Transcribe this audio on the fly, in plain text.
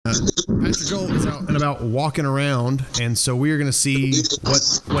Pastor Joel is out and about walking around, and so we are going to see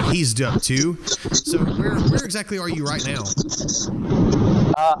what he's up to. So where exactly are you right now?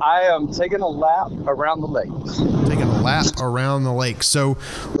 I am taking a lap around the lake. Taking a lap around the lake. So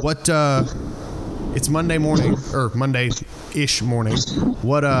what? It's Monday morning, or Monday-ish morning.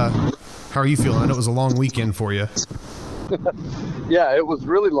 What? How are you feeling? I know it was a long weekend for you. Yeah, it was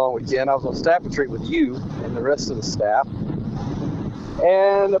really long weekend. I was on staff retreat with you and the rest of the staff.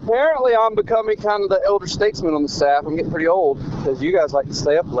 And apparently I'm becoming kind of the elder statesman on the staff. I'm getting pretty old because you guys like to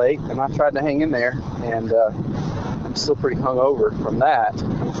stay up late, and I tried to hang in there, and I'm still pretty hungover from that.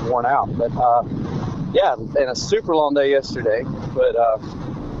 I was worn out. But yeah, and a super long day yesterday, but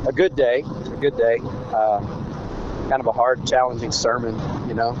a good day. Kind of a hard, challenging sermon,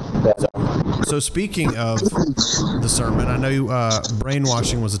 So speaking of the sermon, I know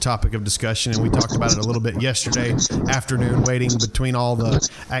brainwashing was a topic of discussion, and we talked about it a little bit yesterday afternoon, waiting between all the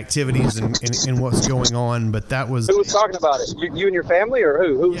activities and what's going on. But that was... Who was talking about it? You and your family, or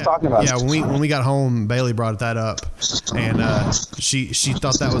who? Who was talking about it? Yeah, when we got home, Bailey brought that up, and she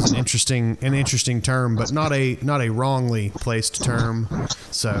thought that was an interesting term, but not a wrongly placed term.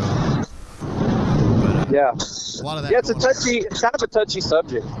 So... Yeah. A lot of that. Yeah, it's kind of a touchy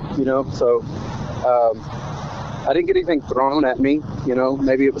subject, so I didn't get anything thrown at me,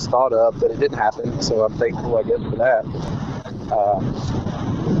 maybe it was thought of, but it didn't happen. So I'm thankful, I guess, for that.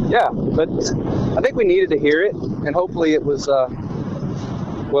 Yeah, but I think we needed to hear it, and hopefully it was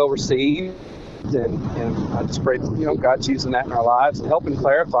well received. And I just pray, God's using that in our lives and helping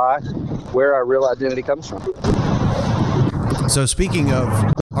clarify where our real identity comes from. So speaking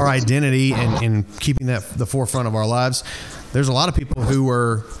of our identity and keeping that the forefront of our lives, there's a lot of people who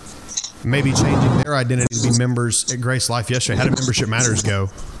were maybe changing their identity to be members at Grace Life yesterday. How did Membership Matters go?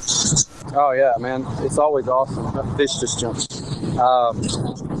 Oh, yeah, man. It's always awesome. That fish just jumped.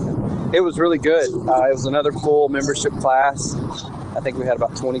 It was really good. It was another full membership class. I think we had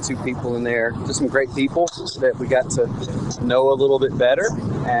about 22 people in there. Just some great people that we got to know a little bit better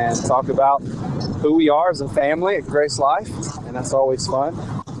and talk about who we are as a family at Grace Life, and that's always fun.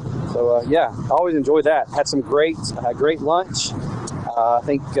 So, yeah, I always enjoy that. Had some great lunch. I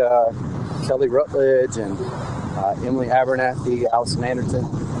think Kelly Rutledge and Emily Abernathy, Allison Anderton,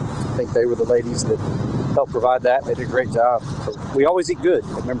 I think they were the ladies that helped provide that. They did a great job. So we always eat good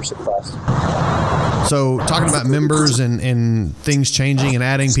at membership class. So talking about members and things changing and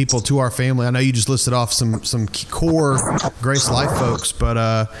adding people to our family, I know you just listed off some core Grace Life folks,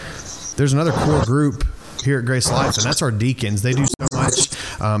 but there's another core group here at Grace Life, and that's our deacons. They do so much,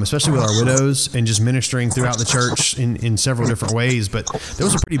 especially with our widows and just ministering throughout the church in several different ways. But there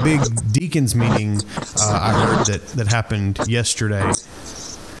was a pretty big deacons meeting I heard that happened yesterday.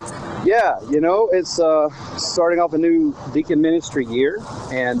 Yeah, it's starting off a new deacon ministry year,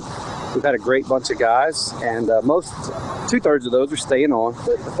 and we've had a great bunch of guys, and 2/3 of those are staying on,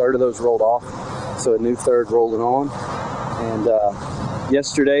 but a third of those rolled off, so a new third rolling on. And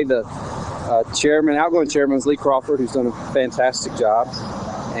yesterday, the outgoing chairman is Lee Crawford, who's done a fantastic job,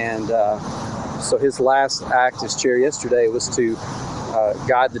 and so his last act as chair yesterday was to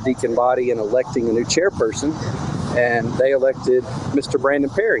guide the deacon body in electing a new chairperson, and they elected Mr. Brandon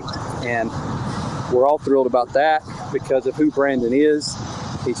Perry, and we're all thrilled about that because of who Brandon is.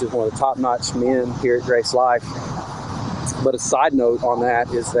 He's just one of the top-notch men here at Grace Life. But a side note on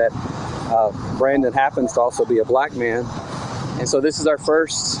that is that Brandon happens to also be a black man. And so this is our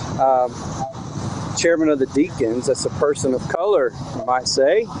first chairman of the deacons that's a person of color, you might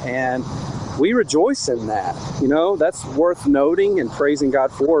say. And we rejoice in that. That's worth noting and praising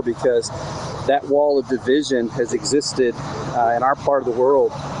God for, because that wall of division has existed in our part of the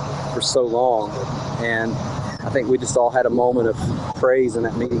world for so long. And I think we just all had a moment of praise in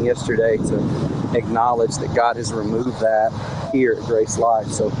that meeting yesterday to acknowledge that God has removed that here at Grace Life.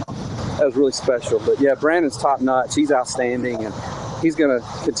 So that was really special. But yeah, Brandon's top notch. He's outstanding, and he's going to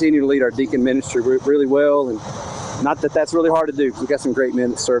continue to lead our deacon ministry really well. And not that that's really hard to do. We've got some great men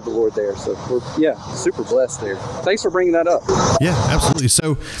that serve the Lord there. So we're, super blessed there. Thanks for bringing that up. Yeah, absolutely.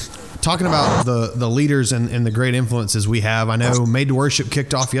 So talking about the leaders and the great influences we have, I know Made to Worship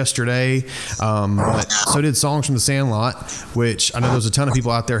kicked off yesterday, but so did Songs from the Sandlot, which I know there's a ton of people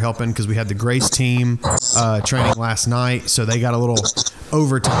out there helping because we had the Grace team training last night, so they got a little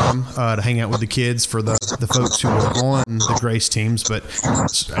overtime to hang out with the kids for the folks who were on the Grace teams. But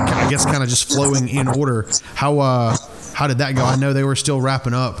I guess kind of just flowing in order, how did that go? I know they were still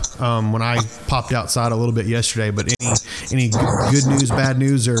wrapping up when I popped outside a little bit yesterday, but any good news, bad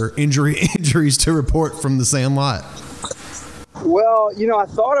news, or injuries to report from the Sandlot? Well, I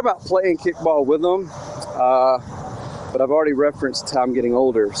thought about playing kickball with them, but I've already referenced how I'm getting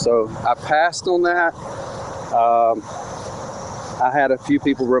older. So I passed on that. I had a few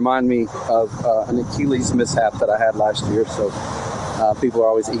people remind me of an Achilles mishap that I had last year. So people are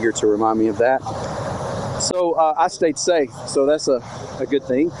always eager to remind me of that. So I stayed safe. So that's a good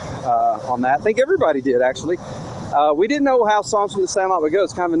thing on that. I think everybody did, actually. We didn't know how Songs from the Sandlot would go.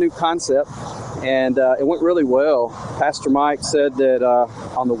 It's kind of a new concept, and it went really well. Pastor Mike said that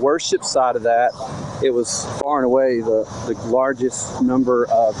on the worship side of that, it was far and away the largest number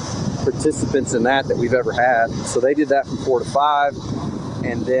of participants in that we've ever had. So they did that from 4 to 5,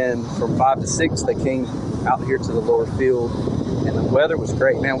 and then from 5 to 6, they came out here to the lower field, and the weather was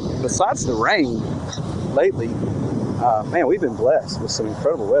great. Man, besides the rain lately, man, we've been blessed with some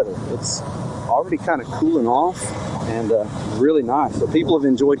incredible weather. It's already kind of cooling off and really nice. So people have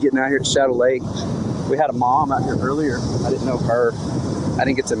enjoyed getting out here to Shadow Lake. We had a mom out here earlier. I didn't know her. I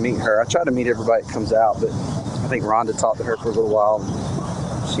didn't get to meet her. I try to meet everybody that comes out, but I think Rhonda talked to her for a little while.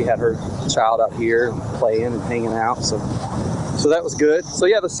 She had her child out here playing and hanging out. So that was good. So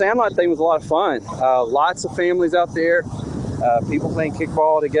yeah, the Sandlot thing was a lot of fun. Lots of families out there. People playing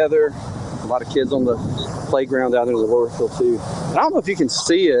kickball together. A lot of kids on the playground down there in the lower field too. And I don't know if you can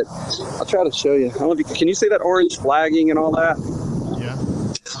see it. I'll try to show you. I don't know if you can you see that orange flagging and all that?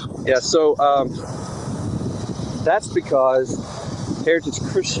 Yeah. So that's because Heritage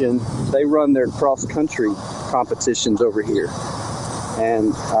Christian, they run their cross-country competitions over here.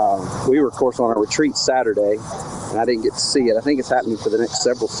 And we were, of course, on our retreat Saturday, and I didn't get to see it. I think it's happening for the next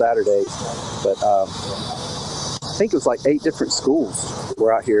several Saturdays. But I think it was like 8 different schools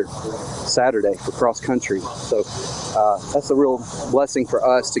were out here Saturday for cross-country. So that's a real blessing for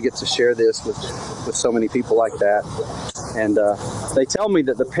us to get to share this with so many people like that. And they tell me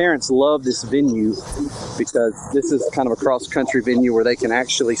that the parents love this venue because this is kind of a cross-country venue where they can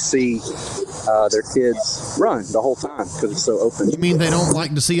actually see their kids run the whole time because it's so open. You mean they don't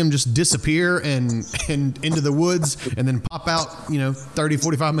like to see them just disappear and into the woods and then pop out, 30,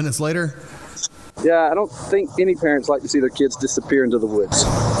 45 minutes later? Yeah, I don't think any parents like to see their kids disappear into the woods.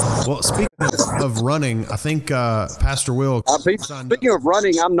 Well, speaking of running, I think Pastor Will... Speaking of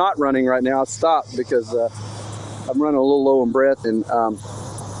running, I'm not running right now. I stopped because I'm running a little low on breath, and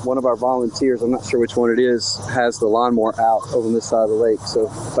one of our volunteers, I'm not sure which one it is, has the lawnmower out over on this side of the lake. So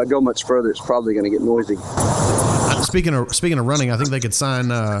if I go much further, it's probably going to get noisy. Speaking of running, I think they could sign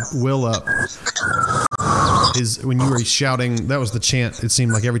Will up. When you were shouting, that was the chant. It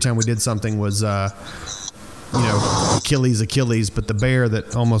seemed like every time we did something was, Achilles, but the bear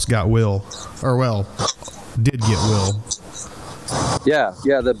that almost got Will, did get Will. Yeah,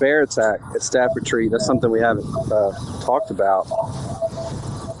 the bear attack at Staff Retreat. That's something we haven't talked about.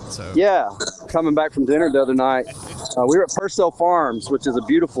 So. Yeah, coming back from dinner the other night, we were at Purcell Farms, which is a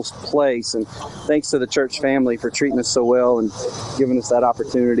beautiful place, and thanks to the church family for treating us so well and giving us that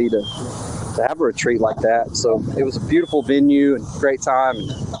opportunity to have a retreat like that. So it was a beautiful venue and great time. And,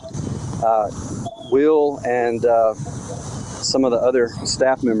 Will and some of the other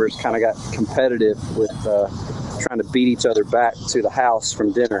staff members kind of got competitive with trying to beat each other back to the house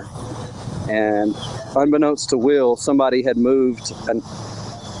from dinner. And unbeknownst to Will, somebody had moved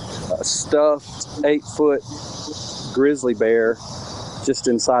a stuffed 8-foot grizzly bear just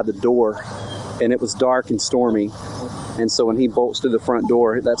inside the door, and it was dark and stormy. And so when he bolts through the front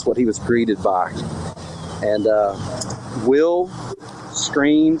door, that's what he was greeted by. And Will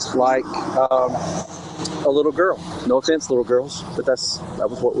screamed like a little girl. No offense, little girls, but that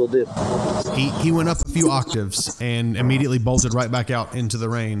was what Will did. He went up a few octaves and immediately bolted right back out into the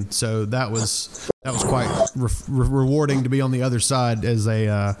rain. So that was quite rewarding to be on the other side as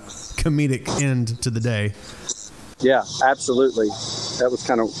a comedic end to the day. Yeah, absolutely. That was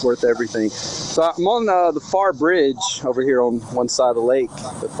kind of worth everything. So I'm on the far bridge over here on one side of the lake,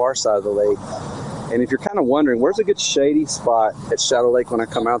 the far side of the lake. And if you're kind of wondering, where's a good shady spot at Shadow Lake when I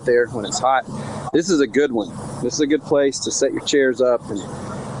come out there when it's hot? This is a good one. This is a good place to set your chairs up and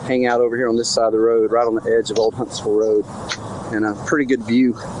hang out over here on this side of the road, right on the edge of Old Huntsville Road. And a pretty good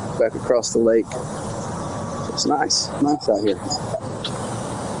view back across the lake. It's nice out here.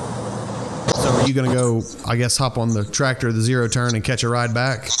 So are you going to go, I guess, hop on the tractor, the zero turn, and catch a ride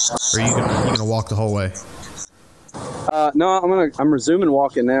back? Or are you going to walk the whole way? No, I'm resuming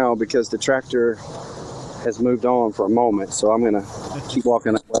walking now because the tractor has moved on for a moment. So I'm going to keep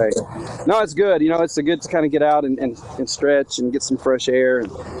walking that way. No, it's good. It's good to kind of get out and stretch and get some fresh air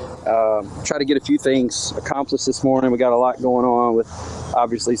and try to get a few things accomplished this morning. We got a lot going on with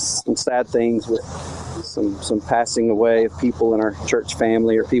obviously some sad things with some passing away of people in our church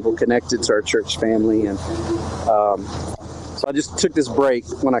family or people connected to our church family. And so I just took this break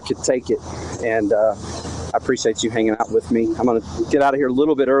when I could take it and I appreciate you hanging out with me. I'm going to get out of here a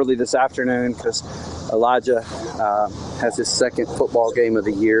little bit early this afternoon because Elijah has his second football game of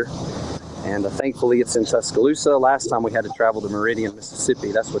the year. And thankfully, it's in Tuscaloosa. Last time we had to travel to Meridian,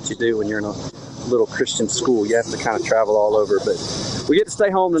 Mississippi. That's what you do when you're in a little Christian school. You have to kind of travel all over. But we get to stay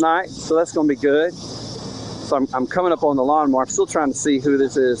home tonight, so that's going to be good. So I'm coming up on the lawnmower. I'm still trying to see who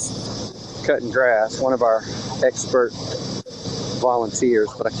this is cutting grass, one of our expert volunteers,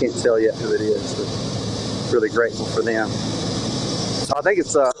 but I can't tell yet who it is. But really grateful for them. So I think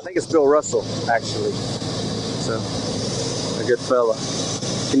it's Bill Russell, actually. So a good fella.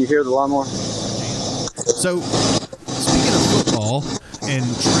 Can you hear the lawnmower? So, speaking of football and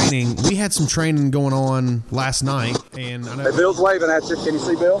training, we had some training going on last night, and I know hey, Bill's waving at you. Can you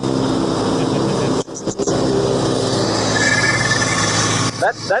see Bill?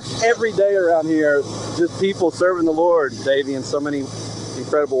 That's every day around here. Just people serving the Lord, Davey, in so many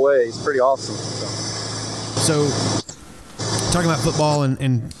incredible ways. Pretty awesome. So talking about football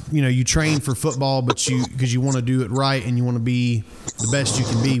and you train for football, but because you want to do it right and you want to be the best you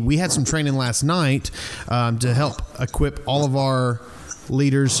can be. We had some training last night to help equip all of our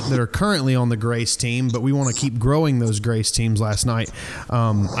leaders that are currently on the Grace team, but we want to keep growing those Grace teams last night.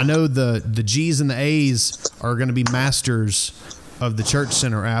 I know the G's and the A's are going to be masters of the Church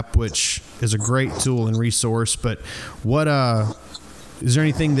Center app, which is a great tool and resource, but what is there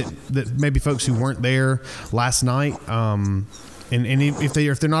anything that maybe folks who weren't there last night, and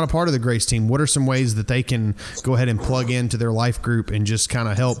if they're not a part of the Grace team, what are some ways that they can go ahead and plug into their life group and just kind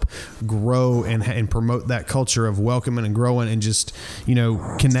of help grow and promote that culture of welcoming and growing and just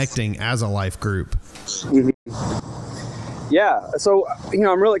connecting as a life group? Mm-hmm. Yeah, so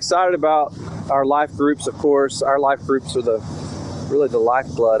I'm really excited about our life groups. Of course, our life groups are really the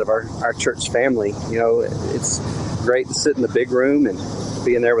lifeblood of our church family. It's great to sit in the big room and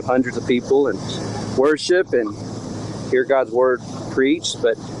be in there with hundreds of people and worship and hear God's word preached,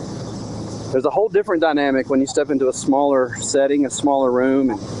 but there's a whole different dynamic when you step into a smaller setting, a smaller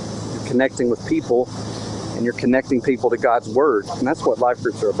room, and you're connecting with people and you're connecting people to God's word. And that's what life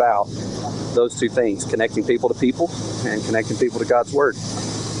groups are about, those two things, connecting people to people and connecting people to God's word.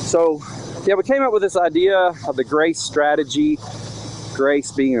 So we came up with this idea of the Grace strategy,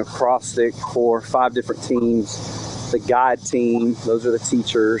 Grace being an acrostic for 5 different teams. The guide team, those are the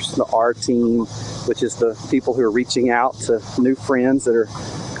teachers. The R team, which is the people who are reaching out to new friends that are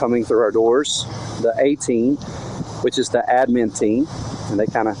coming through our doors. The A team, which is the admin team, and they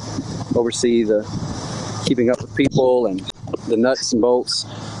kind of oversee the keeping up with people and the nuts and bolts.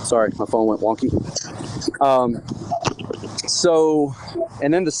 Sorry, my phone went wonky.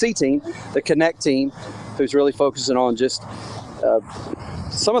 And then the C team, the Connect team, who's really focusing on just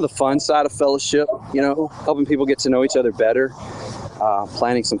some of the fun side of fellowship, helping people get to know each other better,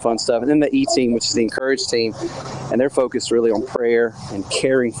 planning some fun stuff. And then the E team, which is the Encourage team, and they're focused really on prayer and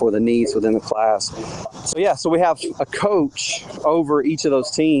caring for the needs within the class. So we have a coach over each of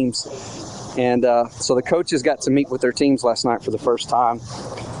those teams. And so the coaches got to meet with their teams last night for the first time.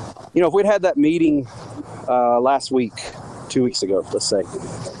 If we'd had that meeting last week, 2 weeks ago, let's say,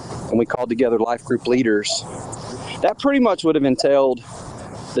 and we called together life group leaders, that pretty much would have entailed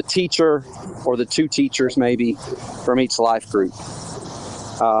the teacher or the 2 teachers maybe from each life group.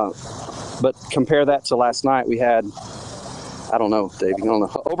 But compare that to last night, we had, David,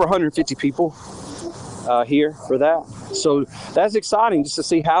 over 150 people here for that. So that's exciting just to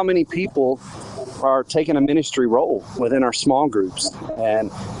see how many people are taking a ministry role within our small groups and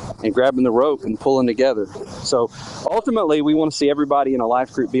grabbing the rope and pulling together. So ultimately, we want to see everybody in a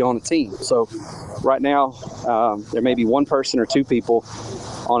life group be on a team. So right now, there may be 1 person or 2 people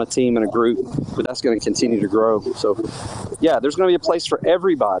on a team in a group, but that's going to continue to grow. So there's going to be a place for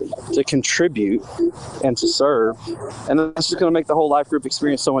everybody to contribute and to serve. And that's just going to make the whole life group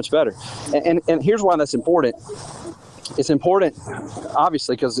experience so much better. And here's why that's important. It's important,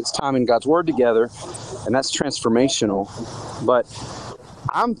 obviously, because it's time in God's word together, and that's transformational. But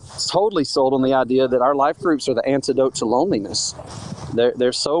I'm totally sold on the idea that our life groups are the antidote to loneliness.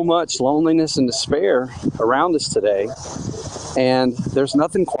 There's so much loneliness and despair around us today, and there's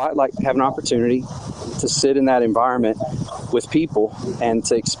nothing quite like having an opportunity to sit in that environment with people and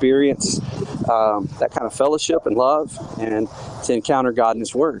to experience that kind of fellowship and love and to encounter God in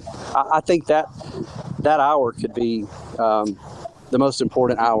His Word. I think that hour could be the most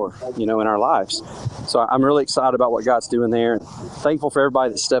important hour, in our lives. So I'm really excited about what God's doing there. And thankful for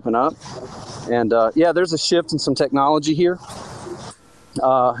everybody that's stepping up. And there's a shift in some technology here.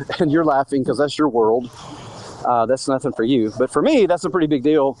 And you're laughing because that's your world. That's nothing for you. But for me, that's a pretty big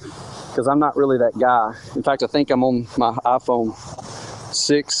deal because I'm not really that guy. In fact, I think I'm on my iPhone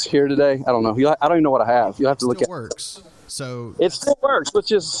 6 here today. I don't know. I don't even know what I have. You'll have to look at it. Works. So it still works,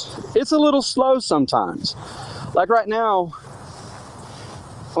 which is, it's a little slow sometimes. Like right now,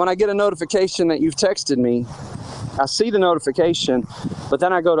 when I get a notification that you've texted me, I see the notification, but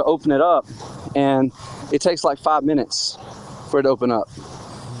then I go to open it up and it takes like 5 minutes for it to open up.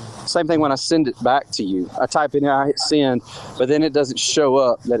 Same thing when I send it back to you. I type in there, I hit send, but then it doesn't show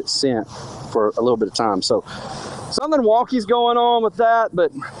up that it's sent for a little bit of time. So something wonky's going on with that,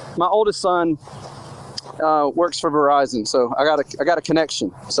 but my oldest son works for Verizon, so I got a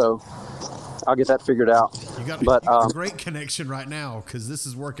connection. So I'll get that figured out. You got a great connection right now, because this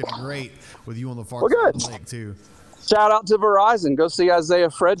is working great with you on the far side of the lake too. Shout out to Verizon. Go see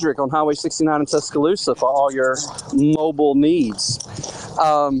Isaiah Frederick on Highway 69 in Tuscaloosa for all your mobile needs.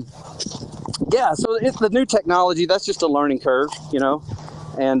 Yeah, so it's the new technology. That's just a learning curve, you know.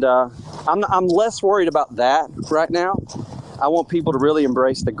 And I'm less worried about that right now. I want people to really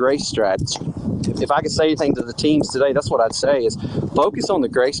embrace the grace strategy. If I could say anything to the teams today, that's what I'd say is focus on the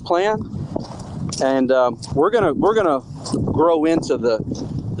grace plan. And we're gonna grow into the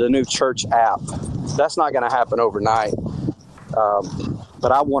new church app. That's not going to happen overnight.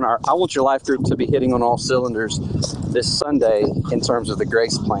 But I want your life group to be hitting on all cylinders this Sunday in terms of the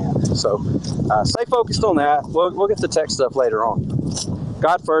grace plan. So stay focused on that. We'll get the tech stuff later on.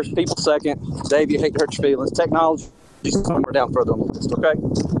 God first, people second. Dave, you hate to hurt your feelings. Technology somewhere down further on the list. Okay.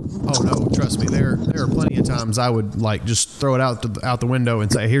 Oh no, trust me. There are plenty of times I would like just throw it out the window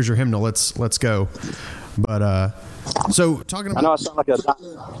and say, "Here's your hymnal. Let's go." But so talking about, I know I sound like a.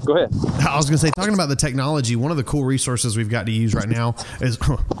 Go ahead. I was going to say, talking about the technology, one of the cool resources we've got to use right now is,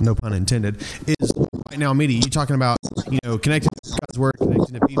 no pun intended, is right now media. You talking about, connecting to God's word,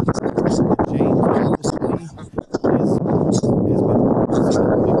 connecting to people.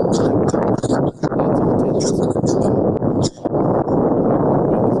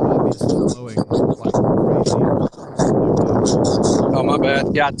 Oh, my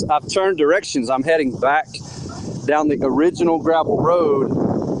bad. Yeah, I've turned directions. I'm heading back down the original gravel road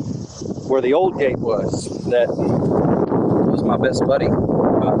where the old gate was. That was my best buddy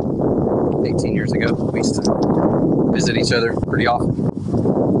about 18 years ago. We used to visit each other pretty often.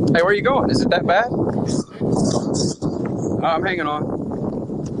 Hey, where are you going? Is it that bad? I'm hanging on.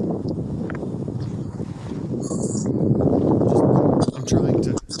 I'm trying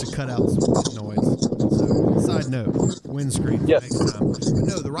to cut out some noise. So, side note, windscreen next time. But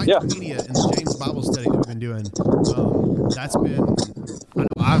no, the right media and the James Bible study that we've been doing, that's been, I know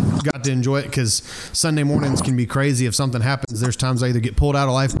I've got to enjoy it, because Sunday mornings can be crazy. If something happens, there's times I either get pulled out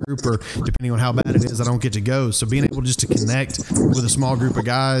of life group, or depending on how bad it is, I don't get to go. So being able just to connect with a small group of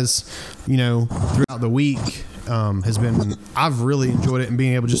guys, throughout the week, has been, I've really enjoyed it, and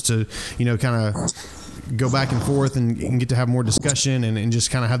being able just to, kind of go back and forth and get to have more discussion and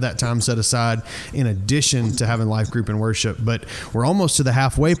just kind of have that time set aside in addition to having life group and worship. But we're almost to the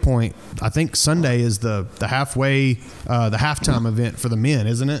halfway point. I think Sunday is the halfway, the halftime event for the men,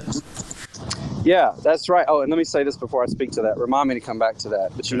 isn't it? Yeah, that's right. Oh, and let me say this before I speak to that. Remind me to come back to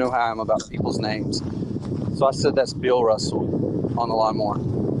that. But you know how I am about people's names. So I said that's Bill Russell on the lawnmower.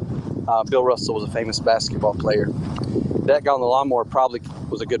 Bill Russell was a famous basketball player. That guy on the lawnmower probably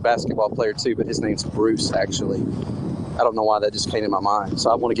was a good basketball player too, but his name's Bruce, actually. I don't know why that just came in my mind. So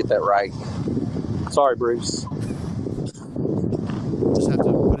I want to get that right. Sorry, Bruce. Just have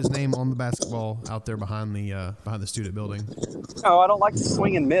to put his name on the basketball out there behind the student building. No, I don't like to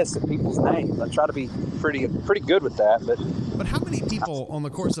swing and miss at people's names. I try to be pretty good with that. But how many people on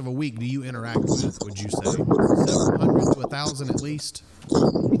the course of a week do you interact with, would you say? Several hundred to 1,000 at least?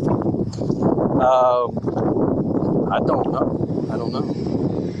 I don't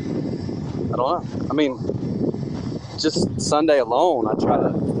know. I mean, just Sunday alone, I try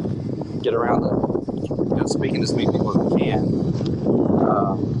to get around to speaking to as many people as we can.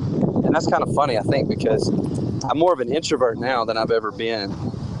 And that's kind of funny, I think, because I'm more of an introvert now than I've ever been.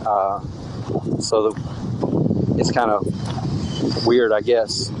 So it's kind of weird, I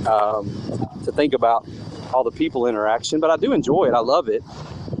guess, to think about all the people interaction. But I do enjoy it. I love it.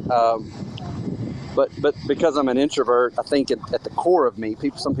 But because I'm an introvert, I think at the core of me,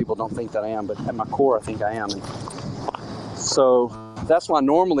 some people don't think that I am, but at my core, I think I am. And so that's why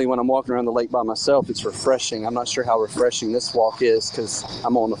normally when I'm walking around the lake by myself, it's refreshing. I'm not sure how refreshing this walk is because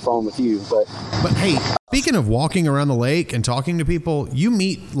I'm on the phone with you. But hey, speaking of walking around the lake and talking to people, you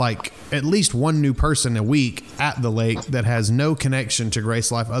meet like at least one new person a week at the lake that has no connection to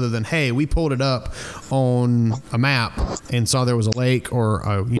Grace Life other than, hey, we pulled it up on a map and saw there was a lake or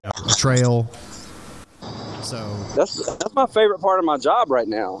a trail. So that's my favorite part of my job right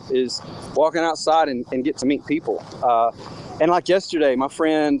now, is walking outside and get to meet people. And like yesterday, my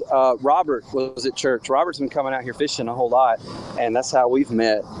friend Robert was at church. Robert's been coming out here fishing a whole lot, and that's how we've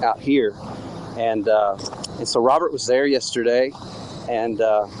met out here. And so Robert was there yesterday, and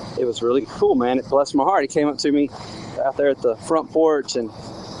it was really cool, man. It blessed my heart. He came up to me out there at the front porch and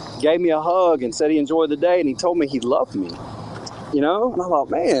gave me a hug and said he enjoyed the day, and he told me he loved me, And I thought,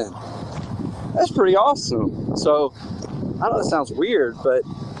 man, that's pretty awesome. So I know that sounds weird, but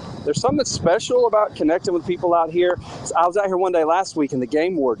there's something special about connecting with people out here. So I was out here one day last week, and the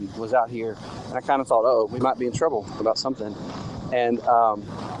game warden was out here, and I kind of thought, oh, we might be in trouble about something. And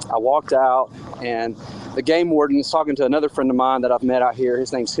I walked out, and the game warden is talking to another friend of mine that I've met out here.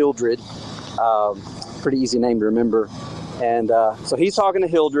 His name's Hildred. Pretty easy name to remember. And so he's talking to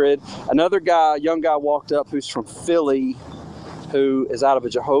Hildred. Another guy, young guy, walked up who's from Philly, who is out of a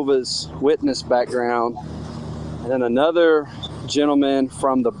Jehovah's Witness background. And then another gentleman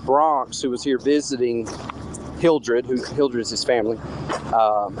from the Bronx who was here visiting Hildred, Hildred is his family.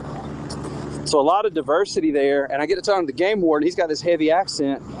 So a lot of diversity there. And I get to talk to the game warden. He's got this heavy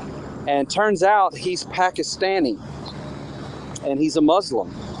accent. And turns out he's Pakistani. And he's a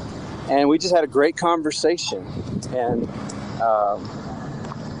Muslim. And we just had a great conversation. And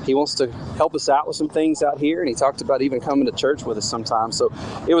he wants to help us out with some things out here. And he talked about even coming to church with us sometime. So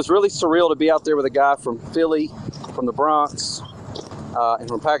it was really surreal to be out there with a guy from Philly, from the Bronx, and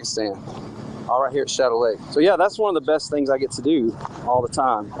from Pakistan, all right here at Shadow Lake. So yeah, that's one of the best things I get to do all the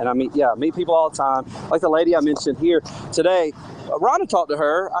time. And I meet people all the time. Like the lady I mentioned here today, Rhonda talked to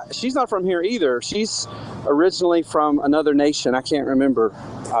her. She's not from here either. She's originally from another nation. I can't remember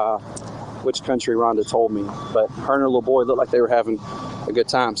which country Rhonda told me, but her and her little boy looked like they were having a good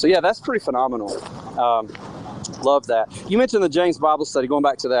time. So yeah, that's pretty phenomenal. Love that. You mentioned the James Bible study. Going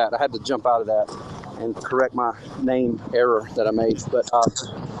back to that, I had to jump out of that and correct my name error that I made. But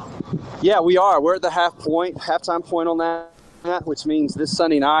yeah, we're at the halftime point on that, which means this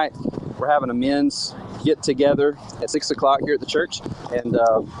Sunday night we're having a men's get together at 6:00 here at the church, and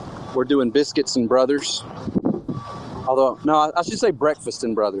we're doing biscuits and brothers. Although, no, I should say breakfast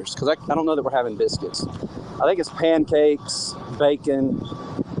and brothers, because I don't know that we're having biscuits. I think it's pancakes, bacon,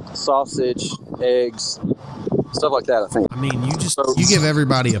 sausage, eggs, stuff like that, I think. I mean, you give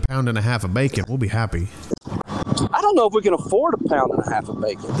everybody 1.5 pounds of bacon, we'll be happy. I don't know if we can afford 1.5 pounds of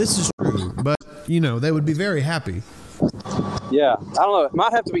bacon. This is true, but, they would be very happy. Yeah, I don't know. It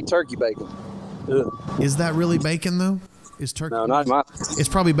might have to be turkey bacon. Ugh. Is that really bacon, though? Is turkey? No, not mine. It's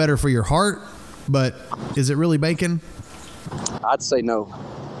probably better for your heart, but is it really bacon? I'd say no.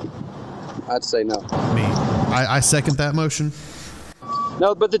 I second that motion.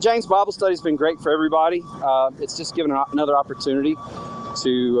 No, but the James Bible study has been great for everybody. It's just given another opportunity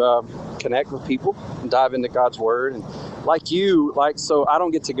to connect with people and dive into God's Word. And so I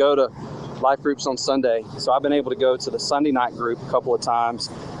don't get to go to life groups on Sunday, so I've been able to go to the Sunday night group a couple of times.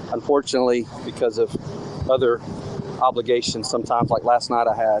 Unfortunately, because of other obligations, sometimes like last night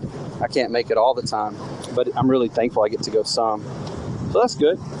I can't make it all the time, but I'm really thankful I get to go some. So that's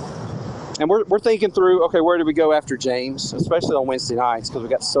good. And we're thinking through, okay, where do we go after James, especially on Wednesday nights, because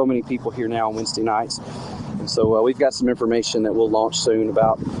we've got so many people here now on Wednesday nights. And so we've got some information that we'll launch soon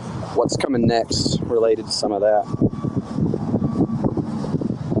about what's coming next related to some of that.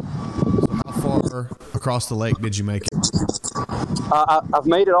 So how far across the lake did you make it? I've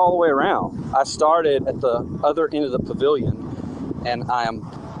made it all the way around. I started at the other end of the pavilion, and I am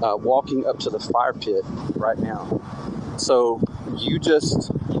walking up to the fire pit right now. So you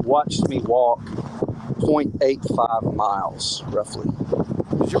just watched me walk 0.85 miles, roughly.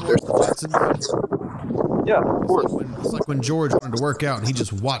 Did you work the Jackson? Yeah, of course. It's like when George wanted to work out and he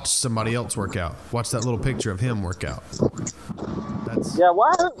just watched somebody else work out. Watch that little picture of him work out. Yeah,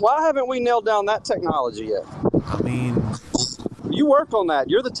 why haven't we nailed down that technology yet? I mean, you work on that.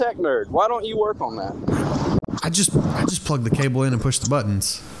 You're the tech nerd. Why don't you work on that? I just plug the cable in and push the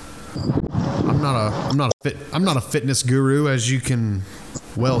buttons. I'm not a fitness guru, as you can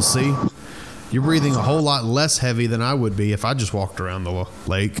well see. You're breathing a whole lot less heavy than I would be if I just walked around the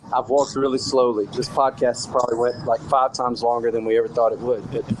lake. I've walked really slowly. This podcast probably went like 5 times longer than we ever thought it would.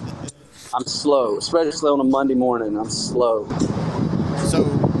 But I'm slow, especially on a Monday morning. I'm slow. So,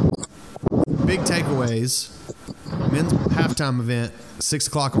 big takeaways. Men's halftime event,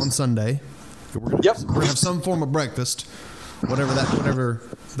 6:00 on Sunday. We're gonna have some form of breakfast, whatever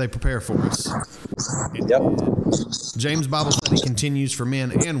they prepare for us. Yep. James Bible study continues for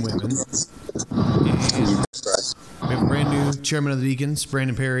men and women. And we have a brand new chairman of the deacons,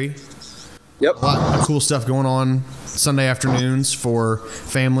 Brandon Perry. Yep. A lot of cool stuff going on Sunday afternoons for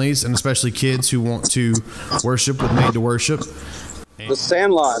families and especially kids who want to worship with Made to Worship. The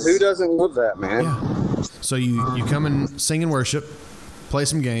Sandlot. Who doesn't love that, man? Yeah. So you come and sing and worship, play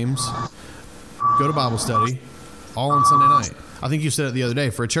some games, go to Bible study, all on Sunday night. I think you said it the other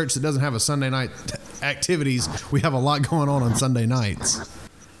day. For a church that doesn't have a Sunday night activities, we have a lot going on Sunday nights.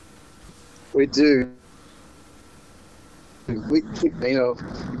 We do. We, you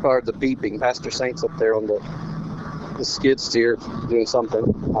heard the beeping. Pastor Saint's up there on the skid steer doing something.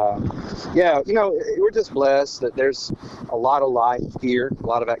 We're just blessed that there's a lot of life here, a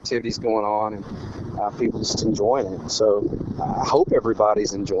lot of activities going on, and people just enjoying it. So I hope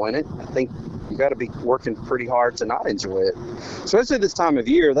everybody's enjoying it. I think you got to be working pretty hard to not enjoy it, especially this time of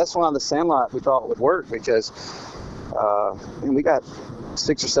year. That's why the Sandlot we thought would work, because we got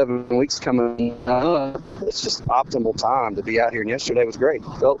 6 or 7 weeks coming up. It's just optimal time to be out here, and yesterday was great.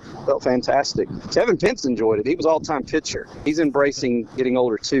 Felt fantastic. Kevin Pence enjoyed it. He was all-time pitcher. He's embracing getting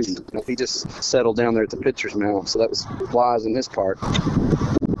older too. He just settled down there at the pitcher's mound, so that was wise in his part.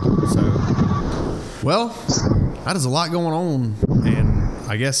 So, well, that is a lot going on, and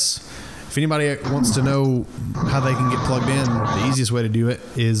I guess if anybody wants to know how they can get plugged in, the easiest way to do it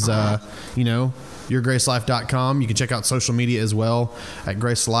is, yourgracelife.com. You can check out social media as well at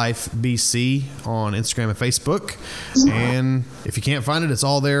Grace Life BC on Instagram and Facebook. And if you can't find it, it's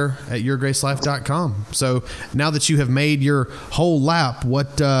all there at yourgracelife.com. So now that you have made your whole lap,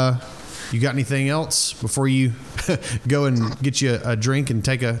 what you got anything else before you go and get you a drink and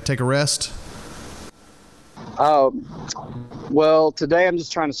take a rest? Well, today I'm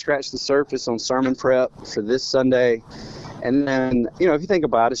just trying to scratch the surface on sermon prep for this Sunday. And then, if you think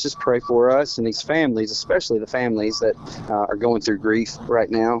about it, just pray for us and these families, especially the families that are going through grief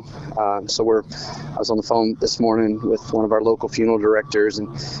right now. I was on the phone this morning with one of our local funeral directors and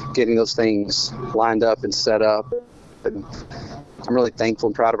getting those things lined up and set up. And I'm really thankful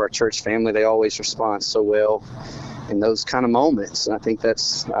and proud of our church family. They always respond so well in those kind of moments. And I think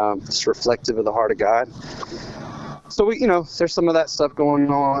that's just reflective of the heart of God. So, there's some of that stuff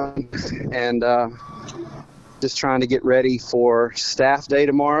going on. And, just trying to get ready for staff day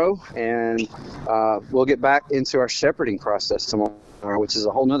tomorrow, and we'll get back into our shepherding process tomorrow, which is a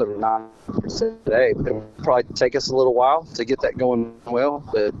whole nother day. It'll probably take us a little while to get that going well,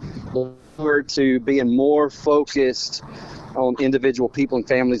 but look forward to being more focused on individual people and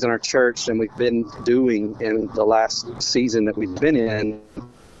families in our church than we've been doing in the last season that we've been in.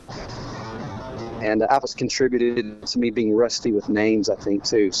 And that was contributed to me being rusty with names, I think,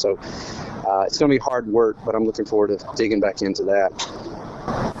 too. So it's going to be hard work, but I'm looking forward to digging back into that.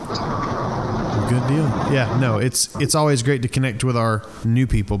 Good deal. Yeah, no, it's always great to connect with our new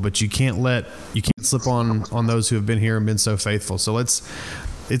people, but you can't slip on those who have been here and been so faithful. So it's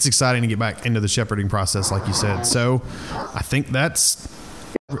exciting to get back into the shepherding process, like you said. So I think that's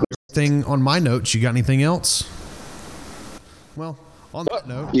everything on my notes. You got anything else? Well, on that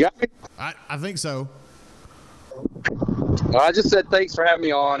note, you got me? I think so. Well, I just said thanks for having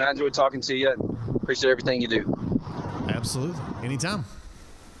me on. I enjoyed talking to you. Appreciate everything you do. Absolutely. Anytime.